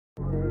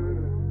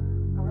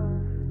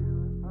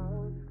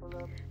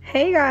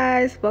Hey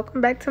guys,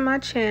 welcome back to my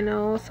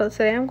channel. So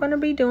today I'm going to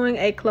be doing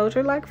a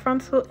closure like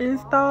frontal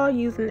install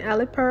using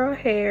Alipearl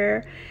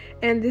hair,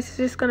 and this is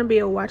just going to be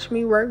a watch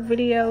me work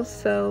video,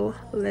 so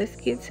let's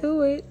get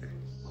to it.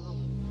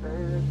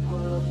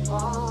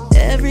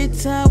 Every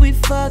time we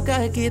fuck,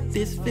 I get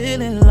this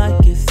feeling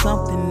like it's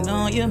something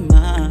on your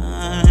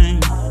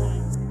mind.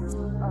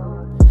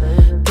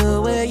 The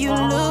way you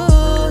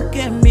look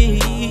at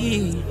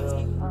me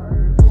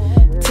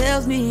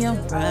tells me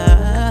I'm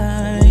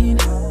right.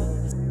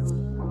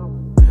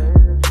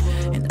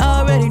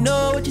 Already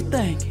know what you're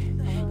thinking.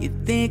 You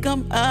think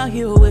I'm out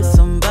here with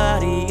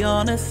somebody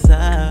on the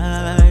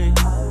side.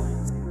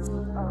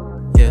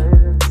 Yeah.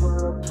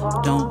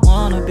 Don't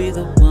wanna be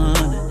the one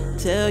to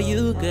tell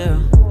you, girl,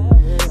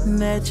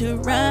 that you're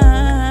right.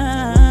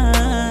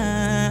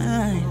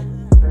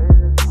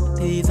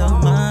 These are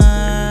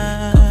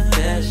my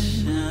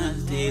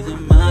confessions. These are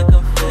my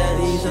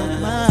confessions. These are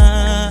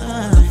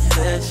my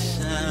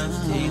confessions.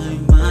 These are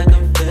my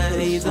confessions.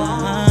 These are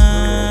my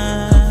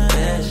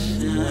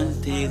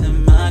these are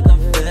my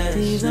confessions.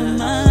 These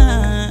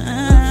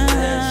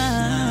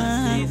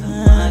are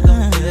my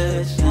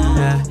confessions.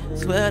 I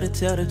swear to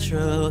tell the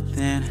truth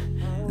and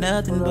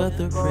nothing but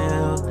the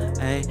real.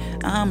 Hey,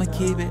 I'ma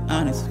keep it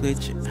honest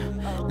with you,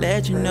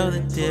 let you know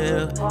the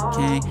deal.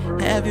 Can't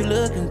have you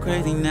looking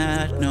crazy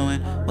not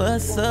knowing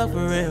what's up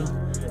for real.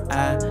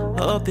 I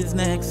hope this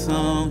next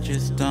song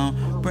just don't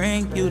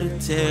bring you to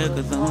tears,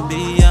 cause I'ma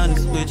be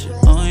honest with you,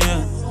 oh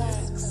yeah.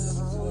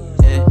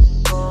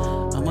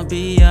 I'ma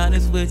be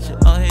honest with you,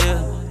 oh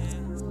yeah.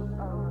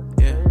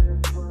 Yeah.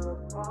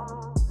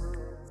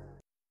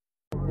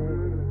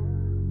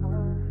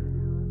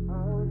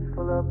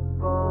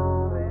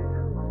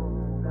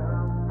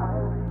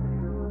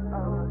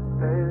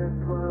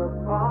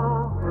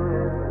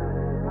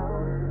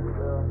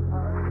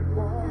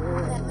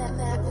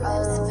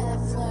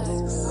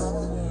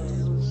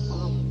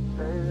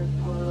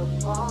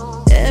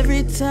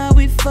 Every time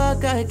we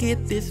fuck, I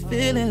get this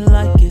feeling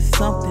like it's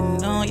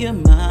something on your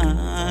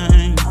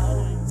mind.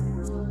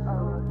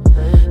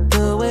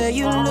 The way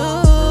you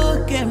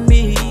look at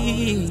me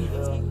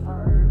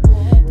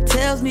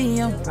tells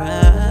me I'm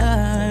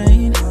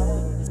right.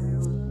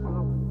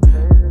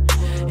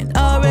 And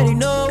already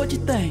know what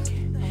you're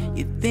thinking.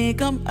 You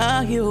think I'm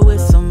out here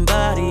with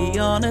somebody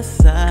on the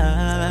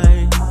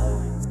side.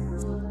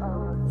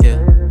 Yeah.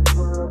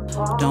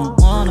 Don't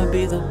wanna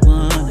be the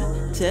one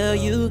to tell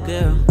you,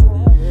 girl,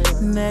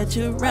 that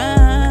you're right.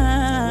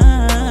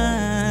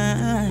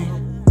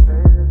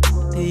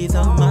 These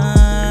are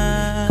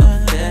my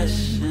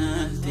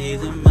confessions.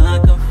 These are my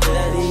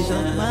confessions. These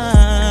are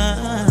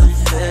my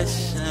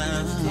confessions. These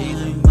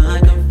are my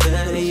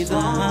confessions. These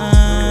are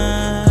my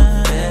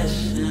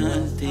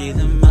confessions. These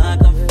are my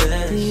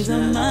confessions. These are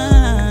my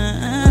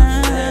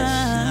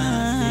confessions.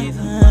 These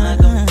are my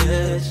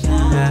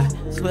confessions.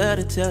 I swear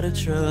to tell the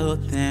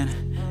truth and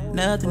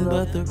nothing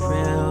but the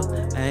real.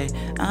 Hey,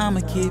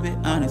 I'ma keep it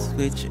honest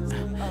with you,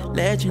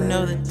 let you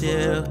know the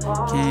deal.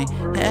 Can't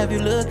have you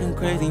looking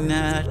crazy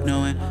not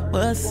knowing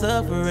what's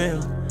up for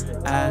real.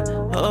 I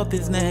hope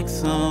this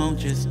next song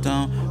just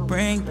don't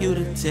bring you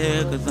to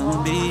tears, cause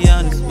I'ma be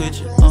honest with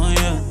you, oh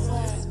yeah.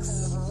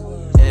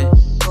 Yeah.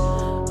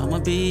 I'ma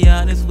be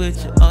honest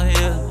with you, oh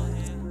yeah.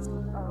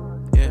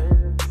 Yeah.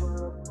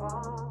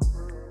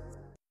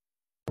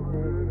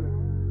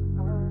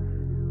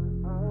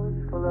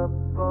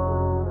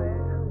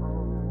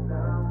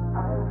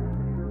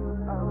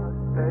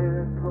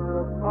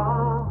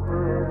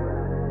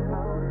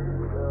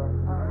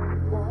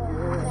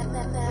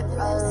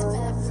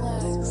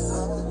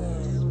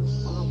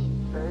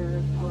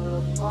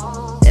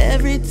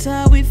 Every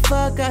time we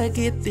fuck, I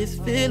get this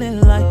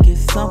feeling like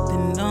it's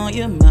something on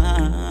your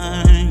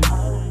mind.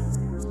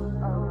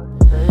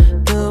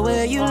 The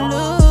way you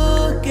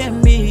look at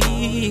me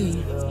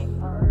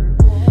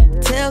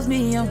tells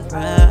me I'm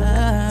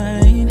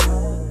right.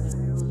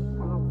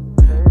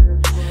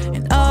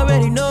 And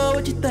already know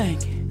what you're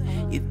thinking.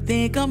 You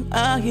think I'm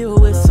out here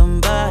with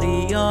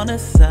somebody on the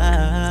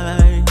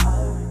side.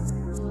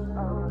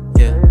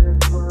 Yeah.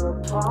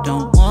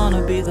 Don't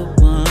wanna be the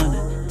one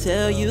to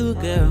tell you,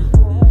 girl,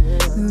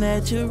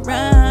 that you're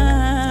right.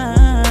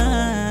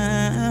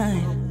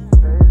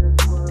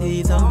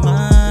 These are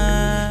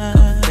my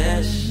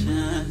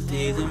confessions.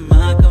 These are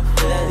my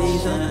confessions.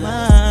 These are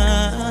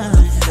my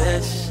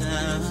confessions.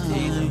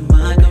 These are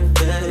my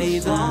confessions.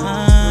 These are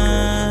my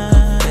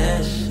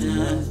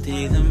confessions.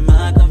 These are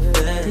my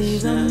confessions.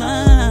 These are my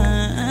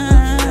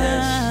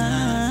confessions.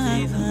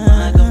 These are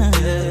my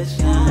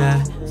confessions.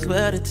 I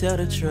swear to tell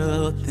the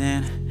truth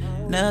and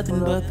nothing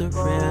but the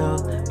real.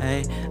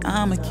 Hey,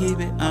 I'ma keep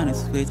it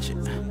honest with you,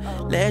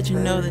 let you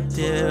know the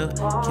deal.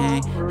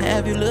 Can't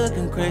have you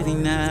looking crazy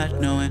not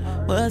knowing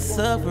what's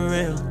up for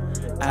real.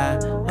 I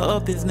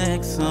hope this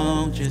next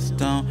song just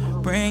don't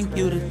bring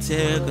you to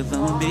tears, cause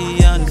I'ma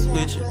be honest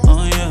with you,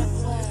 oh yeah.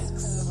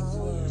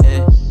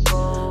 Yeah.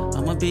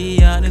 I'ma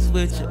be honest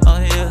with you, oh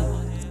yeah.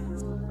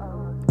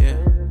 Yeah.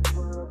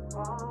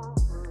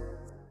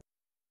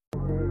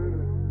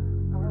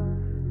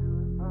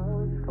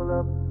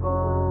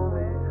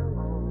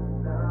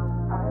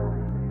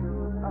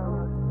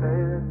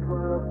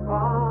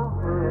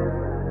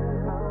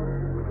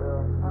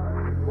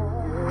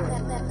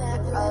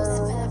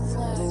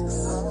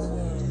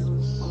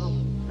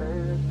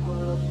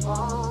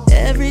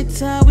 Every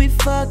time we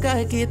fuck,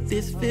 I get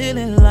this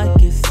feeling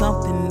like it's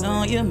something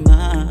on your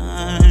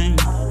mind.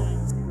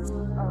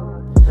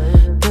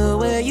 The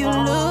way you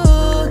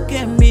look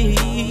at me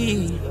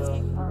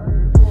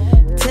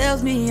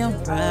tells me I'm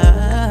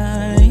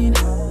right,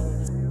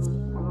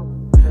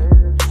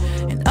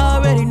 and I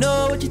already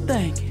know what you're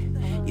thinking.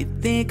 You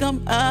think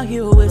I'm out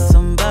here with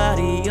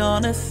somebody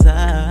on the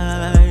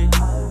side.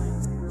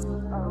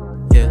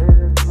 Yeah,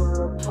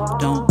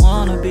 don't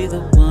wanna be the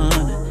one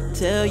to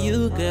tell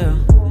you, girl,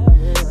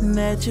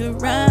 that you're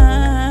right.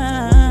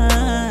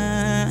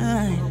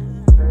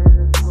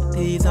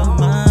 These are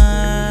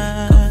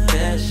my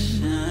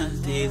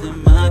confessions. These are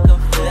my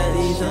confessions.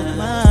 These are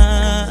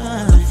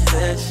my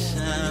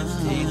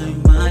confessions. These are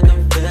my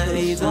confessions.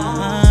 These are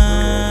my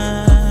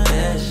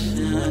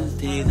confessions.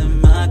 These are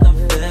my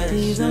confessions.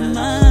 These are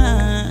my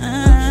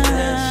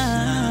confessions.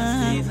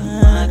 These are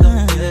my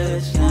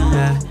confessions.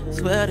 I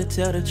swear to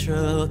tell the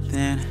truth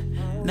and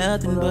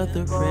nothing but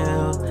the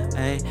real.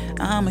 Ay,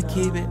 I'ma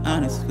keep it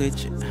honest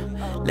with you,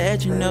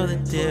 let you know the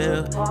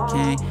deal.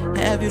 Can't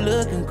have you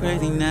looking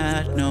crazy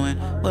not knowing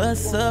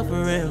what's up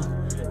for real.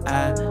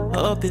 I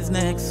hope this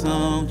next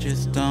song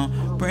just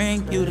don't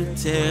bring you to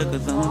tears,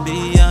 cause I'ma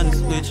be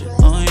honest with you,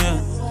 oh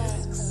yeah.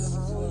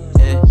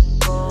 Yeah,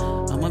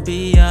 I'ma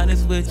be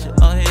honest with you,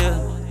 oh yeah.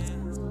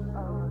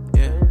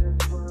 Yeah.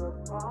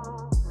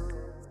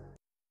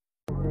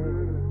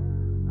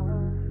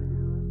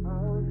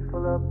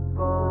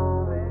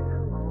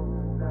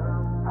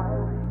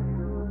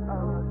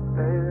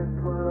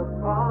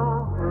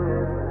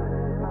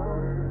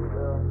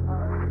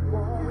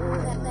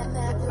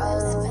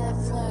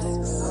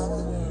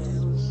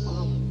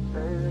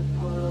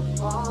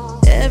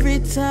 Every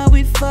time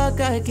we fuck,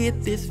 I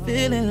get this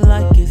feeling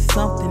like it's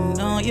something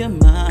on your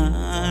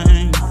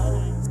mind.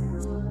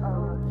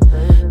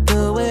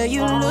 The way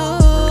you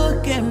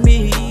look at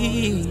me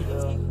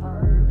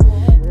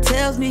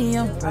tells me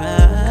I'm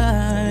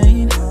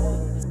right,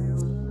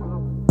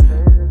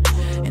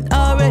 and I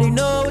already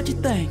know what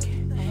you're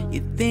thinking.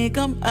 You think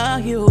I'm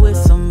out here with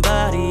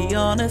somebody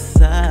on the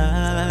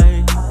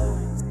side.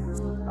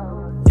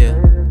 Yeah,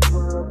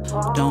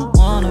 don't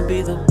wanna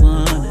be the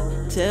one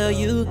to tell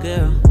you,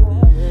 girl,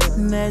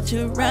 that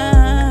you're right.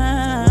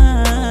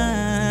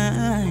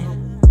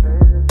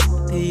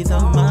 These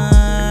are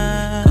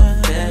my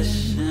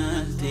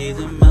confessions. These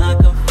are my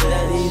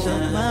confessions. These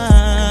are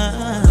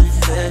my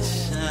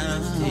confessions.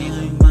 These are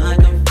my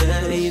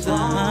confessions. These are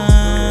my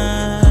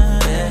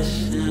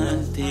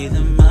confessions. These are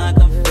my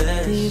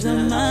confessions. These are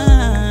my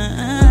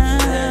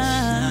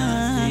confessions.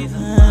 These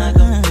are my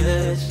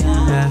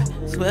confessions.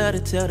 I swear to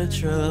tell the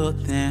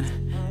truth and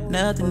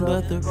nothing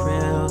but the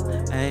real.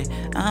 Ay,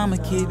 I'ma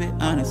keep it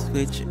honest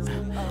with you,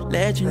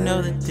 let you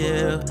know the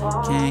deal.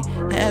 Can't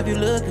have you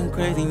looking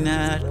crazy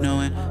not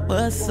knowing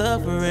what's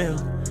up for real.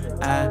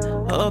 I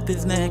hope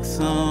this next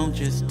song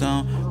just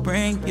don't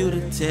bring you to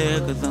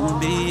tears, cause I'ma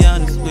be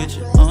honest with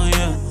you, oh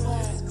yeah.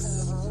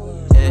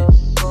 Yeah,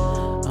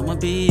 I'ma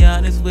be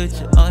honest with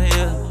you, oh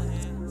yeah.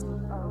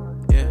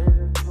 Yeah.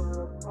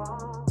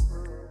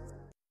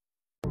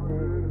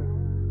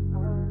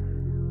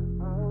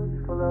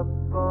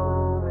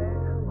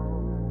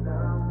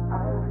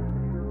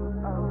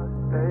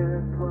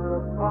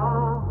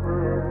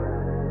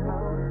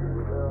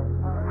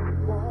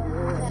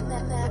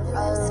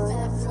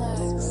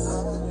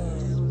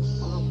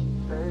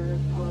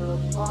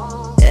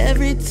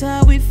 Every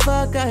time we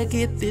fuck, I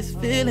get this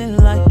feeling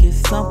like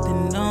it's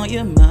something on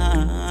your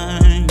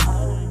mind.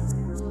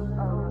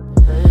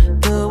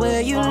 The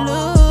way you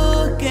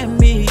look at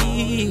me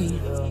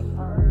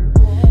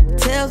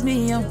tells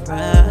me I'm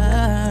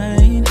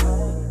right,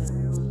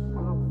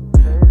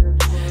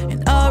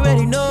 and I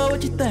already know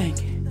what you're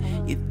thinking.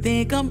 You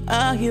think I'm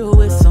out here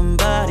with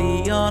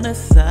somebody on the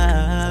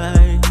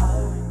side.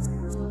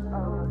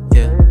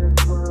 Yeah,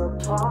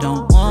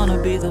 don't wanna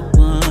be the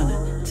one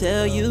to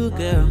tell you,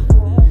 girl,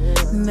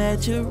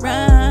 that you're right.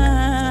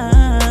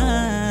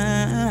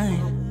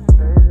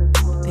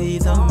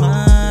 These are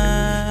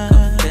my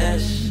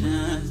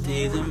confessions.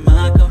 These are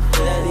my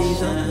confessions.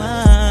 These are my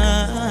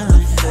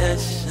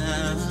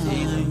confessions.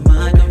 These are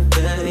my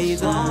confessions.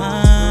 These are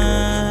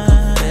my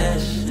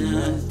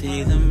confessions.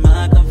 These are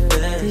my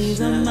confessions. These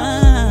are my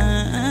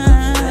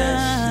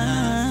confessions.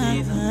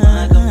 These are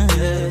my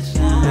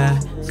confessions.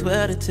 I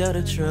swear to tell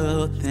the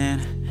truth and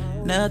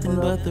nothing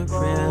but the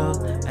real.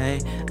 Ay,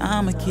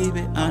 I'ma keep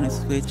it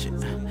honest with you,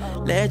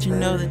 let you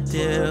know the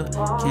deal.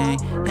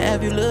 Can't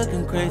have you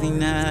looking crazy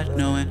not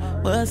knowing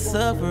what's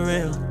up for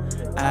real.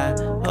 I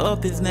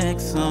hope this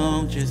next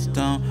song just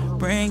don't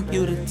bring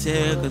you to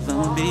tears, cause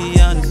I'ma be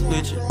honest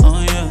with you,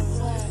 oh yeah.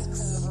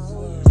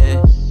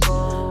 Yeah,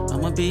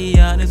 I'ma be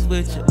honest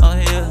with you, oh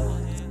yeah.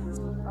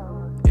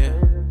 Yeah.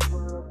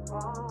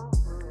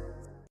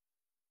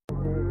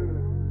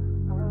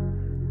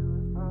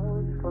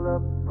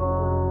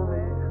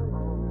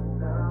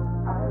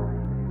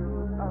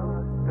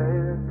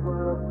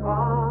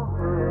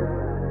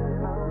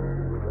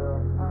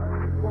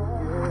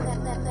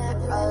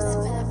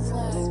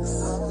 Aliexpress.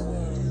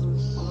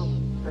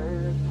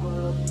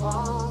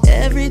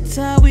 Every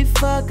time we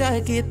fuck,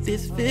 I get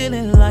this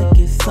feeling like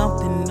it's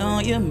something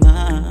on your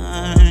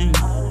mind.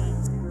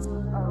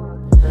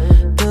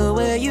 The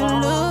way you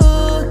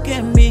look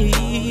at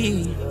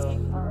me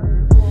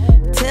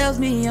tells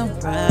me I'm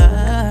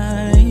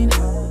right,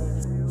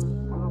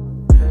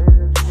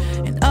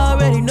 and I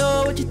already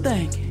know what you're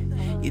thinking.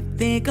 You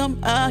think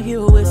I'm out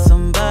here with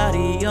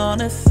somebody on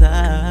the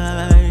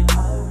side.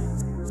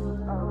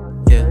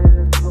 Yeah,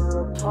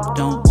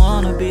 don't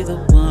wanna be the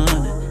one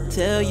to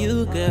tell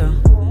you, girl,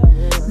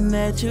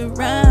 that you're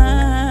right.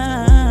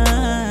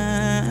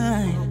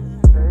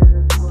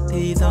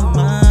 These are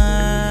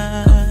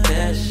my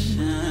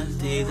confessions.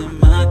 These are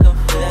my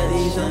confessions.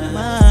 These are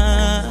my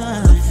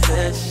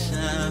confessions.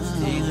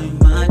 These are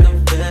my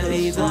confessions.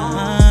 These are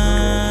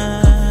my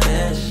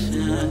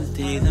confessions.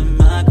 These are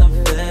my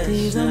confessions.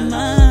 These are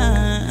my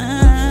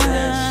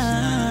confessions.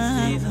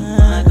 These are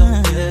my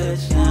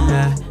confessions.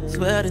 I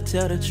swear to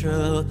tell the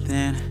truth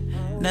and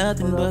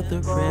nothing but the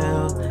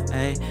real.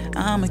 Ay,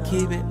 I'ma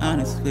keep it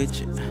honest with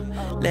you,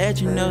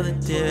 let you know the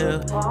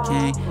deal.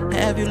 Can't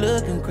have you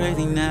looking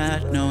crazy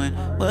not knowing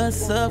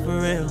what's up for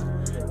real.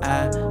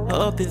 I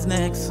hope this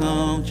next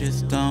song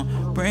just don't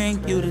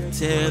bring you to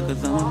tears,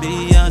 cause I'ma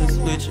be honest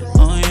with you,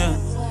 oh yeah.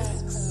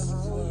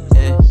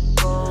 Yeah,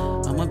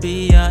 I'ma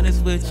be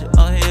honest with you,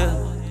 oh yeah.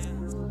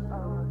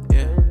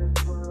 Yeah.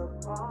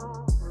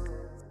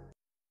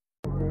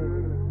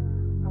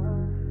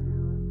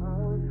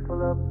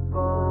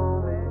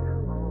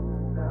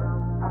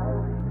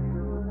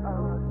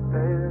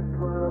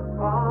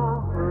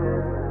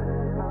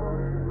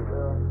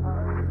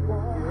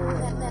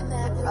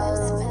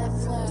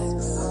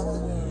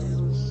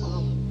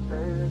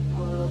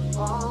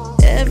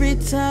 Every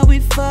time we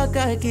fuck,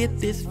 I get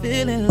this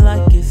feeling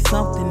like it's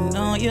something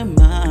on your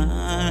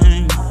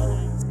mind.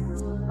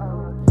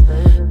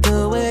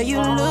 The way you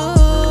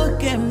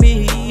look at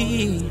me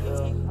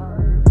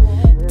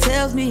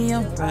tells me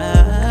I'm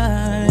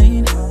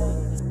right,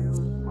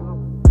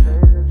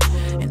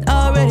 and I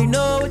already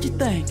know what you're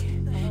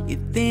thinking. You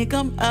think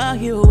I'm out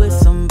here with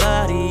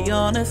somebody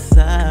on the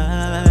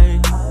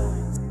side.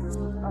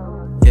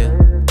 Yeah,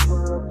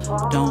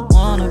 don't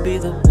wanna be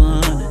the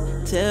one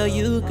to tell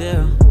you,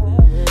 girl,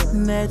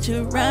 that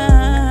you're right.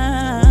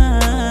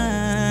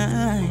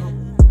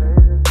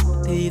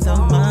 These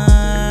are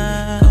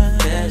my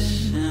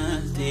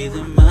confessions. These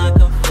are my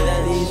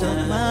confessions. These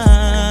are my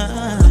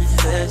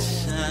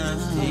confessions.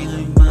 These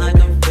are my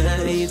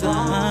confessions. These are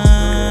my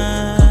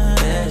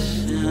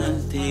confessions.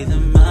 These are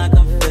my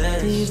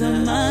confessions. These are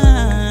my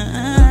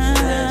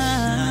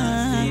confessions.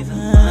 These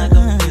are my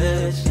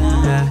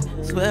confessions.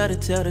 I swear to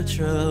tell the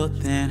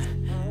truth and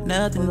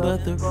nothing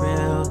but the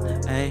real.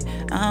 Ay,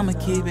 I'ma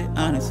keep it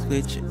honest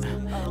with you,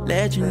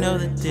 let you know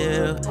the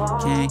deal.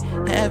 Can't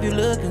have you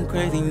looking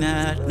crazy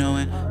not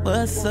knowing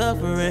what's up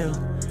for real.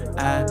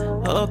 I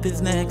hope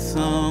this next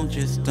song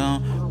just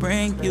don't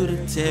bring you to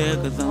tears,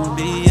 cause I'ma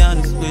be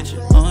honest with you,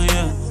 oh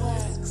yeah.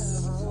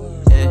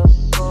 Yeah,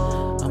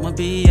 I'ma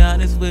be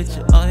honest with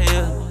you, oh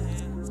yeah.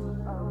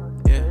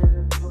 Yeah.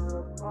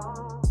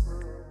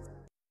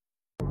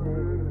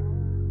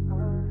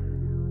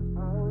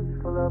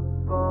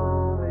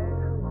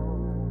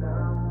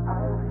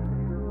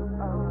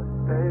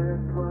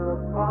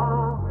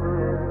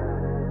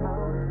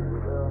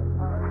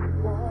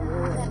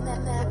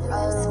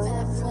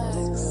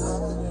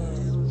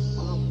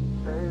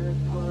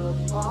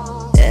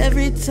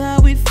 Every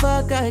time we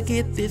fuck, I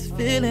get this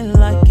feeling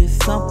like it's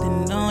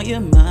something on your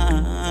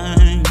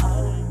mind.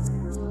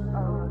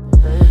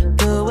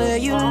 The way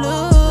you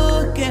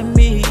look at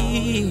me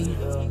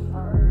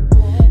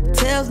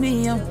tells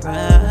me I'm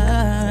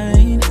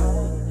right,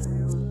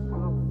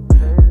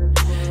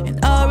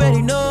 and I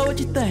already know what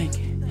you're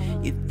thinking.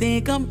 You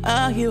think I'm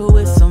out here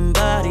with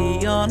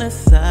somebody on the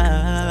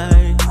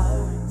side.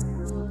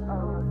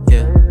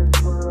 Yeah,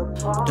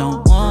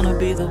 don't wanna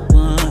be the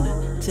one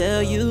to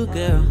tell you,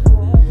 girl,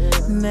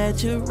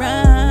 that you're right.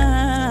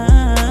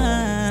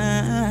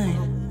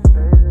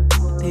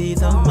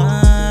 These are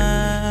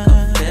my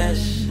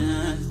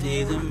confessions.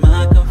 These are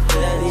my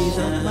confessions. These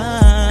are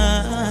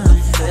my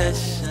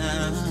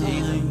confessions.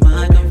 These are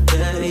my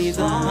confessions. These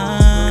are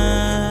my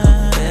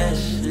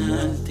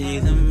confessions. These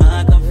are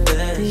my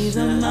confessions. These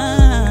are my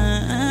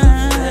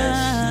confessions.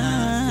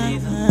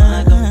 These are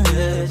my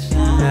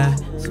confessions. I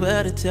swear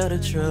to tell the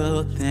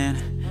truth and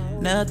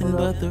nothing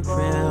but the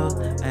real.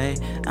 Ay,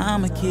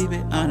 I'ma keep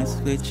it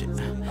honest with you,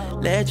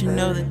 let you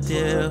know the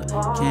deal.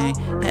 Can't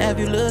have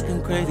you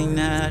looking crazy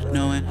not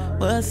knowing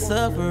what's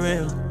up for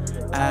real.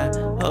 I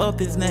hope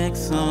this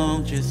next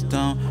song just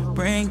don't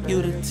bring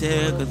you to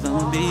tears, cause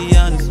I'ma be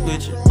honest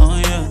with you, oh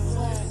yeah.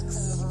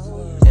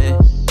 Yeah,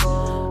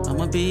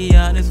 I'ma be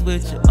honest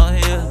with you, oh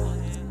yeah.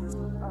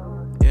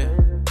 Yeah.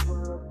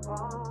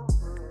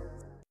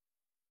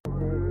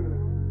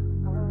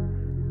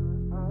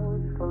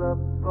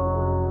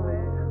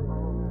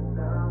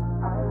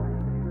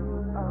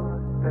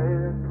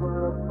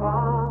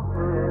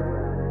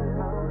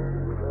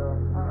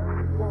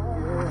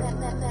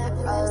 That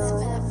rose,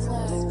 that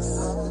flows.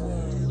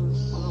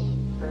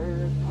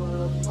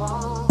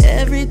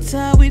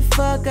 time we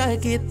fuck, I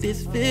get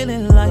this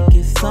feeling like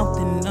it's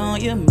something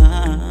on your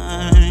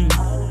mind.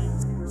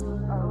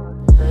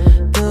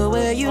 The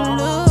way you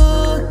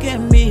look at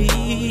me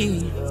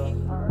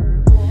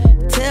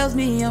tells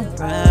me I'm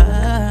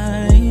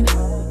right,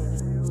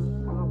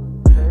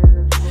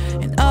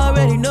 and I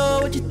already know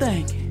what you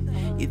think.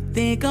 You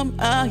think I'm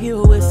out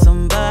here with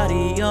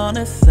somebody on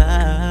the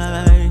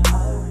side.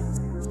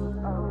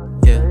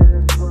 Yeah,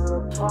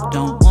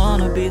 don't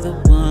wanna be the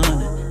one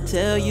to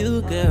tell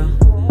you, girl,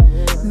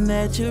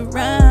 that you're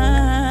right.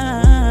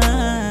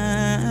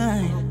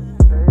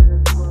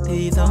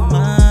 These are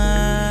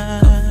my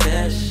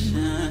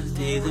confessions.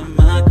 These are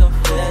my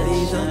confessions.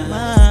 These are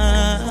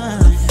my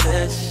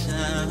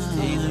confessions.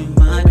 These are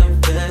my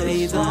confessions.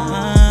 These are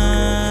my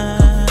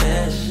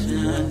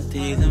confessions.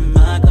 These are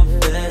my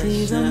confessions.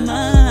 These are my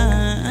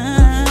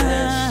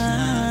confessions.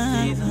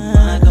 These are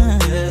my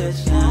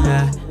confessions.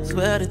 I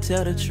swear to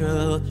tell the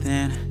truth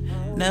and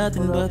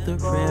nothing but the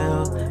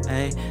real.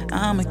 Ay,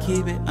 I'ma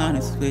keep it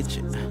honest with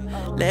you,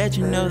 let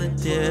you know the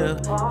deal.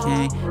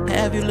 Can't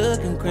have you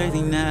looking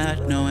crazy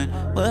not knowing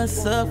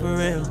what's up for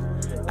real.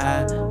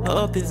 I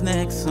hope this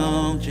next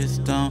song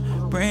just don't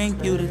bring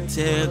you to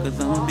tears, cause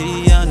I'ma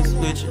be honest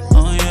with you,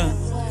 oh yeah.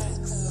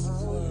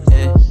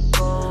 Yeah,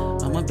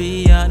 I'ma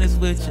be honest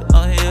with you,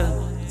 oh yeah.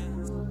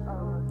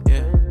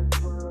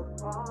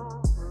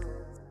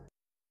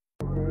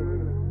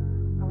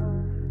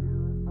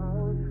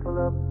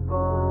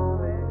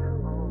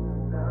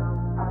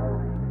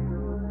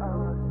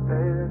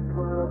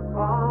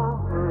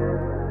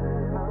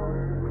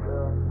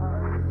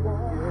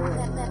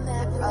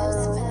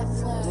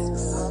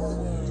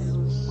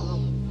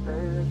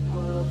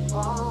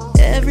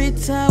 Every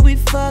time we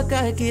fuck,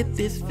 I get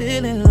this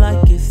feeling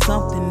like it's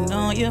something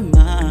on your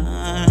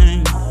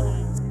mind.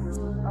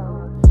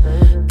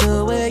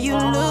 The way you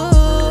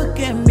look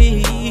at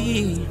me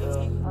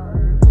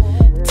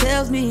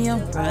tells me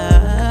I'm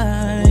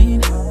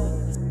right,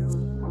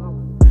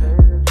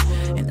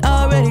 and I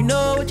already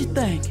know what you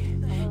think.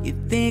 You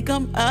think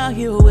I'm out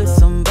here with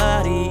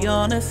somebody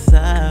on the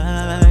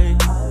side.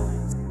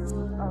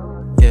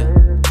 Yeah,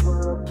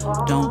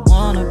 don't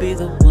wanna be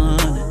the one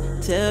to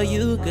tell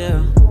you,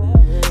 girl,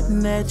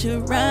 that you're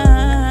right.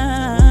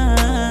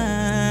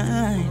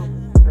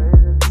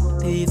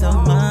 These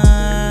are my